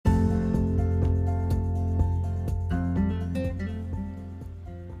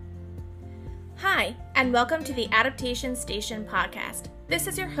and welcome to the Adaptation Station podcast. This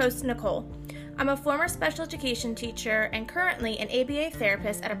is your host, Nicole. I'm a former special education teacher and currently an ABA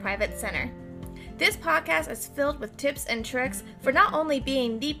therapist at a private center. This podcast is filled with tips and tricks for not only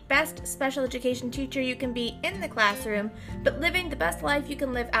being the best special education teacher you can be in the classroom, but living the best life you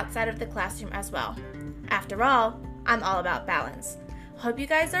can live outside of the classroom as well. After all, I'm all about balance. Hope you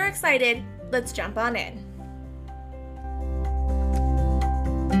guys are excited. Let's jump on in.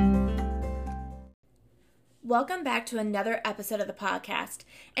 Welcome back to another episode of the podcast,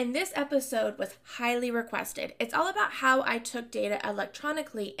 and this episode was highly requested. It's all about how I took data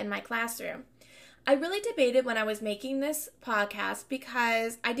electronically in my classroom. I really debated when I was making this podcast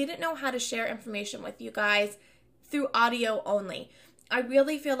because I didn't know how to share information with you guys through audio only. I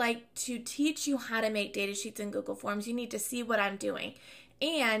really feel like to teach you how to make data sheets in Google Forms, you need to see what I'm doing.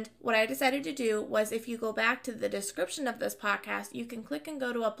 And what I decided to do was, if you go back to the description of this podcast, you can click and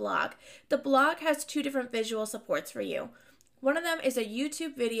go to a blog. The blog has two different visual supports for you. One of them is a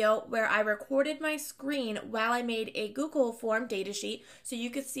YouTube video where I recorded my screen while I made a Google Form data sheet so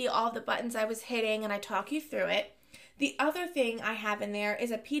you could see all the buttons I was hitting and I talk you through it. The other thing I have in there is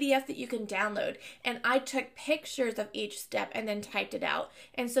a PDF that you can download, and I took pictures of each step and then typed it out.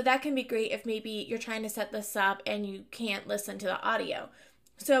 And so that can be great if maybe you're trying to set this up and you can't listen to the audio.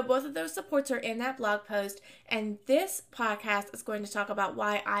 So both of those supports are in that blog post, and this podcast is going to talk about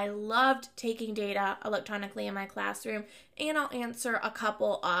why I loved taking data electronically in my classroom, and I'll answer a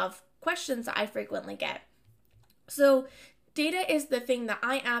couple of questions that I frequently get. So data is the thing that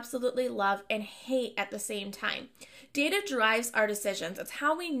I absolutely love and hate at the same time. Data drives our decisions. It's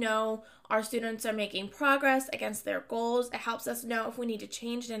how we know our students are making progress against their goals. It helps us know if we need to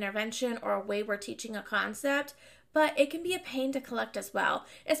change an intervention or a way we're teaching a concept. But it can be a pain to collect as well,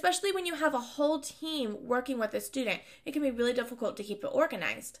 especially when you have a whole team working with a student. It can be really difficult to keep it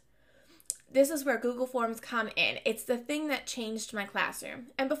organized. This is where Google Forms come in. It's the thing that changed my classroom.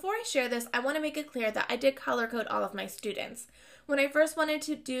 And before I share this, I want to make it clear that I did color code all of my students. When I first wanted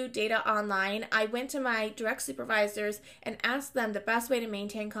to do data online, I went to my direct supervisors and asked them the best way to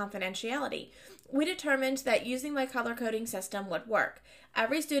maintain confidentiality. We determined that using my color coding system would work.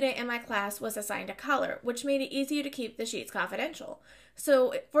 Every student in my class was assigned a color, which made it easier to keep the sheets confidential.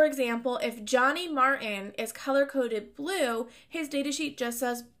 So, for example, if Johnny Martin is color-coded blue, his datasheet just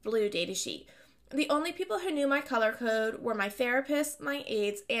says blue datasheet. The only people who knew my color code were my therapist, my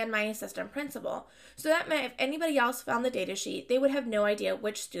aides, and my assistant principal. So that meant if anybody else found the datasheet, they would have no idea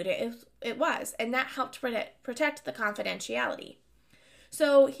which student it was, and that helped protect the confidentiality.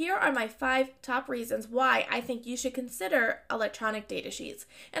 So here are my 5 top reasons why I think you should consider electronic data sheets.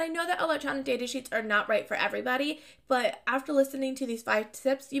 And I know that electronic data sheets are not right for everybody, but after listening to these 5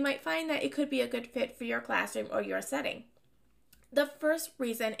 tips, you might find that it could be a good fit for your classroom or your setting. The first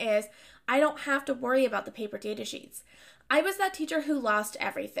reason is I don't have to worry about the paper data sheets. I was that teacher who lost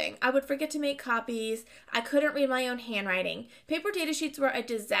everything. I would forget to make copies. I couldn't read my own handwriting. Paper data sheets were a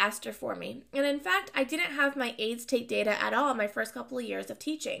disaster for me. And in fact, I didn't have my aides take data at all in my first couple of years of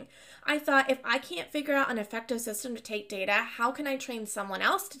teaching. I thought, if I can't figure out an effective system to take data, how can I train someone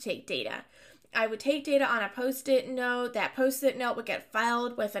else to take data? I would take data on a Post-it note. That Post-it note would get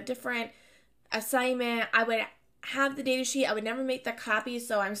filed with a different assignment. I would have the data sheet. I would never make the copy,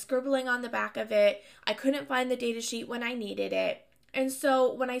 so I'm scribbling on the back of it. I couldn't find the data sheet when I needed it. And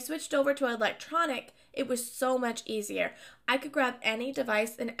so when I switched over to electronic, it was so much easier. I could grab any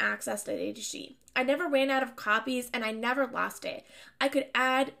device and access the data sheet. I never ran out of copies, and I never lost it. I could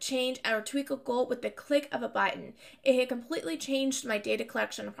add, change, or tweak a goal with the click of a button. It had completely changed my data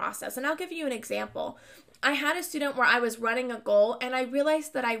collection process. And I'll give you an example. I had a student where I was running a goal, and I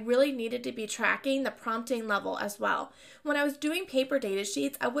realized that I really needed to be tracking the prompting level as well. When I was doing paper data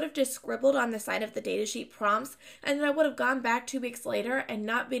sheets, I would have just scribbled on the side of the data sheet prompts, and then I would have gone back 2 weeks later and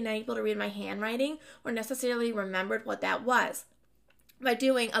not been able to read my handwriting or necessarily remembered what that was. By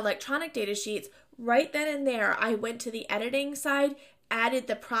doing electronic data sheets, right then and there, I went to the editing side, added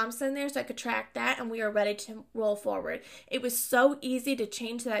the prompts in there so I could track that, and we were ready to roll forward. It was so easy to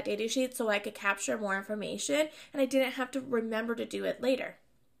change that data sheet so I could capture more information, and I didn't have to remember to do it later.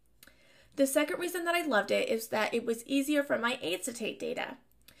 The second reason that I loved it is that it was easier for my aides to take data.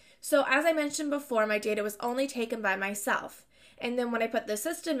 So as I mentioned before, my data was only taken by myself. And then when I put the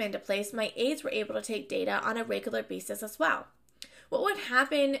system into place, my aides were able to take data on a regular basis as well. What would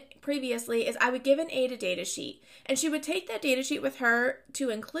happen previously is I would give an aide a data sheet, and she would take that data sheet with her to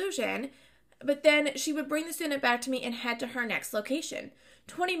inclusion, but then she would bring the student back to me and head to her next location.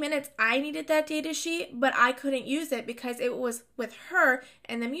 20 minutes, I needed that data sheet, but I couldn't use it because it was with her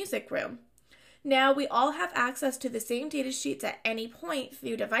in the music room. Now we all have access to the same data sheets at any point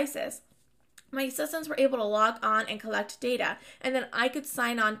through devices. my assistants were able to log on and collect data, and then I could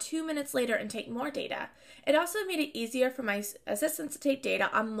sign on 2 minutes later and take more data. It also made it easier for my assistants to take data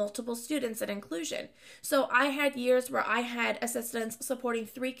on multiple students in inclusion. So I had years where I had assistants supporting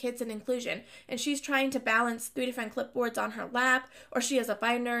 3 kids in inclusion, and she's trying to balance 3 different clipboards on her lap, or she has a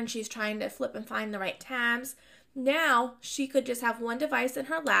binder and she's trying to flip and find the right tabs. Now, she could just have one device in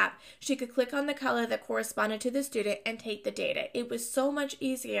her lap. She could click on the color that corresponded to the student and take the data. It was so much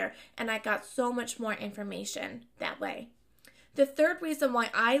easier, and I got so much more information that way. The third reason why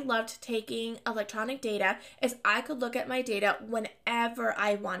I loved taking electronic data is I could look at my data whenever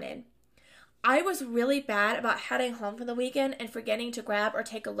I wanted. I was really bad about heading home for the weekend and forgetting to grab or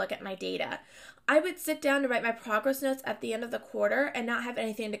take a look at my data. I would sit down to write my progress notes at the end of the quarter and not have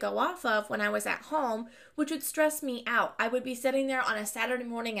anything to go off of when I was at home, which would stress me out. I would be sitting there on a Saturday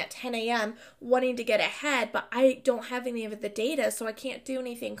morning at 10 a.m. wanting to get ahead, but I don't have any of the data, so I can't do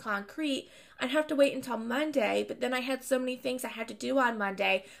anything concrete. I'd have to wait until Monday, but then I had so many things I had to do on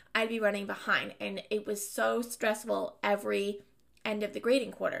Monday, I'd be running behind, and it was so stressful every end of the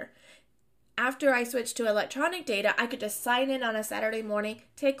grading quarter. After I switched to electronic data, I could just sign in on a Saturday morning,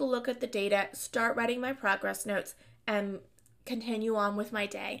 take a look at the data, start writing my progress notes, and continue on with my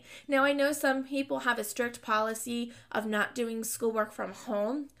day. Now, I know some people have a strict policy of not doing schoolwork from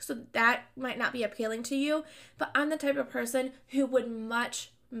home, so that might not be appealing to you, but I'm the type of person who would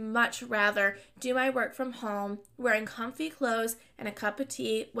much rather do my work from home, wearing comfy clothes and a cup of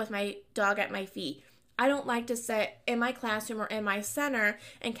tea with my dog at my feet. I don't like to sit in my classroom or in my center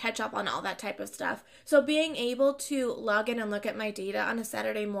and catch up on all that type of stuff. So being able to log in and look at my data on a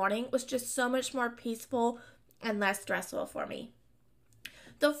Saturday morning was just so much more peaceful and less stressful for me.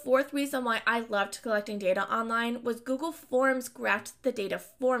 The fourth reason why I loved collecting data online was Google Forms graphed the data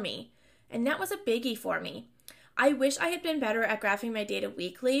for me, and that was a biggie for me. I wish I had been better at graphing my data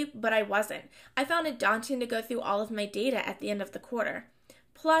weekly, but I wasn't. I found it daunting to go through all of my data at the end of the quarter.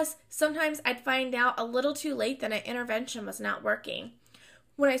 Plus, sometimes I'd find out a little too late that an intervention was not working.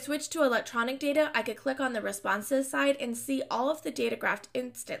 When I switched to electronic data, I could click on the responses side and see all of the data graphed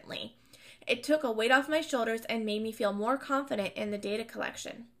instantly. It took a weight off my shoulders and made me feel more confident in the data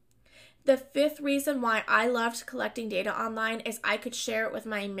collection. The fifth reason why I loved collecting data online is I could share it with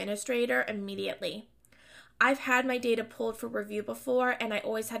my administrator immediately. I've had my data pulled for review before, and I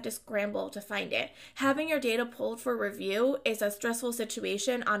always had to scramble to find it. Having your data pulled for review is a stressful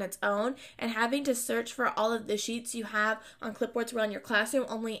situation on its own, and having to search for all of the sheets you have on clipboards around your classroom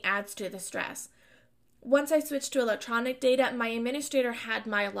only adds to the stress. Once I switched to electronic data, my administrator had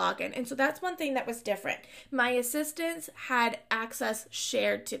my login, and so that's one thing that was different. My assistants had access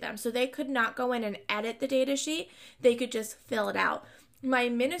shared to them, so they could not go in and edit the data sheet. They could just fill it out. My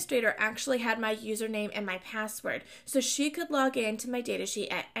administrator actually had my username and my password, so she could log into my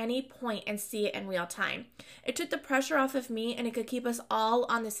datasheet at any point and see it in real time. It took the pressure off of me, and it could keep us all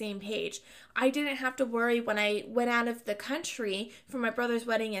on the same page. I didn't have to worry when I went out of the country for my brother's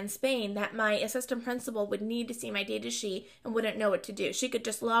wedding in Spain that my assistant principal would need to see my datasheet and wouldn't know what to do. She could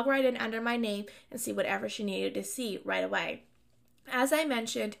just log right in under my name and see whatever she needed to see right away. As I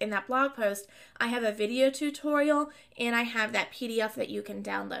mentioned in that blog post, I have a video tutorial and I have that PDF that you can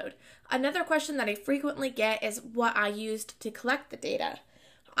download. Another question that I frequently get is what I used to collect the data.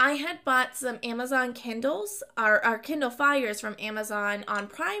 I had bought some Amazon Kindles, or Kindle Fires from Amazon on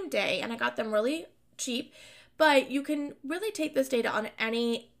Prime Day, and I got them really cheap, but you can really take this data on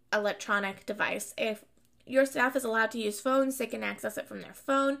any electronic device. If your staff is allowed to use phones, they can access it from their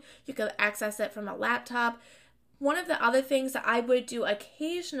phone. You can access it from a laptop. One of the other things that I would do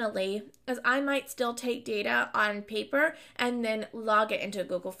occasionally is I might still take data on paper and then log it into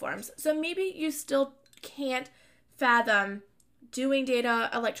Google Forms. So maybe you still can't fathom doing data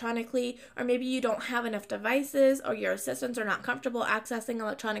electronically, or maybe you don't have enough devices, or your assistants are not comfortable accessing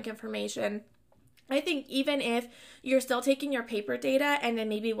electronic information. I think even if you're still taking your paper data and then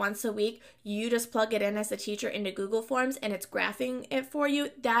maybe once a week you just plug it in as a teacher into Google Forms and it's graphing it for you,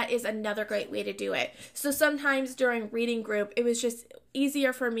 that is another great way to do it. So sometimes during reading group, it was just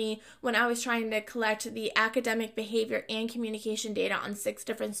easier for me when I was trying to collect the academic behavior and communication data on 6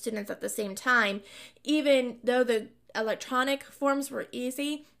 different students at the same time. Even though the electronic forms were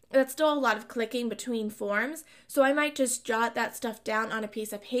easy, that's still a lot of clicking between forms, so I might just jot that stuff down on a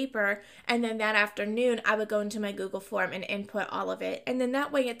piece of paper, and then that afternoon I would go into my Google form and input all of it, and then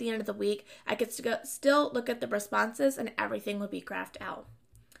that way at the end of the week I could still look at the responses and everything would be graphed out.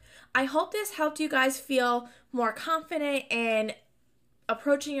 I hope this helped you guys feel more confident in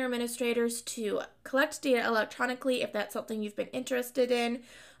approaching your administrators to collect data electronically if that's something you've been interested in.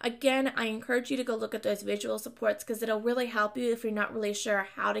 Again, I encourage you to go look at those visual supports because it'll really help you if you're not really sure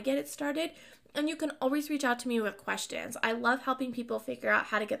how to get it started. And you can always reach out to me with questions. I love helping people figure out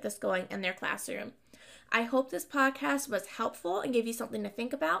how to get this going in their classroom. I hope this podcast was helpful and gave you something to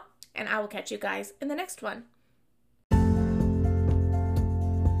think about, and I will catch you guys in the next one.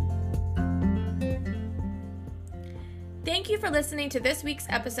 Thank you for listening to this week's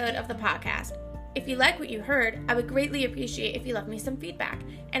episode of the podcast. If you like what you heard, I would greatly appreciate if you left me some feedback.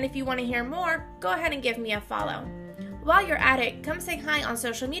 And if you want to hear more, go ahead and give me a follow. While you're at it, come say hi on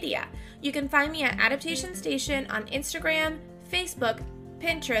social media. You can find me at Adaptation Station on Instagram, Facebook,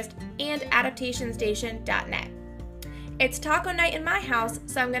 Pinterest, and adaptationstation.net. It's taco night in my house,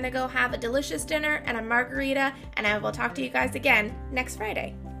 so I'm going to go have a delicious dinner and a margarita, and I will talk to you guys again next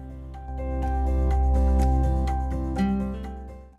Friday.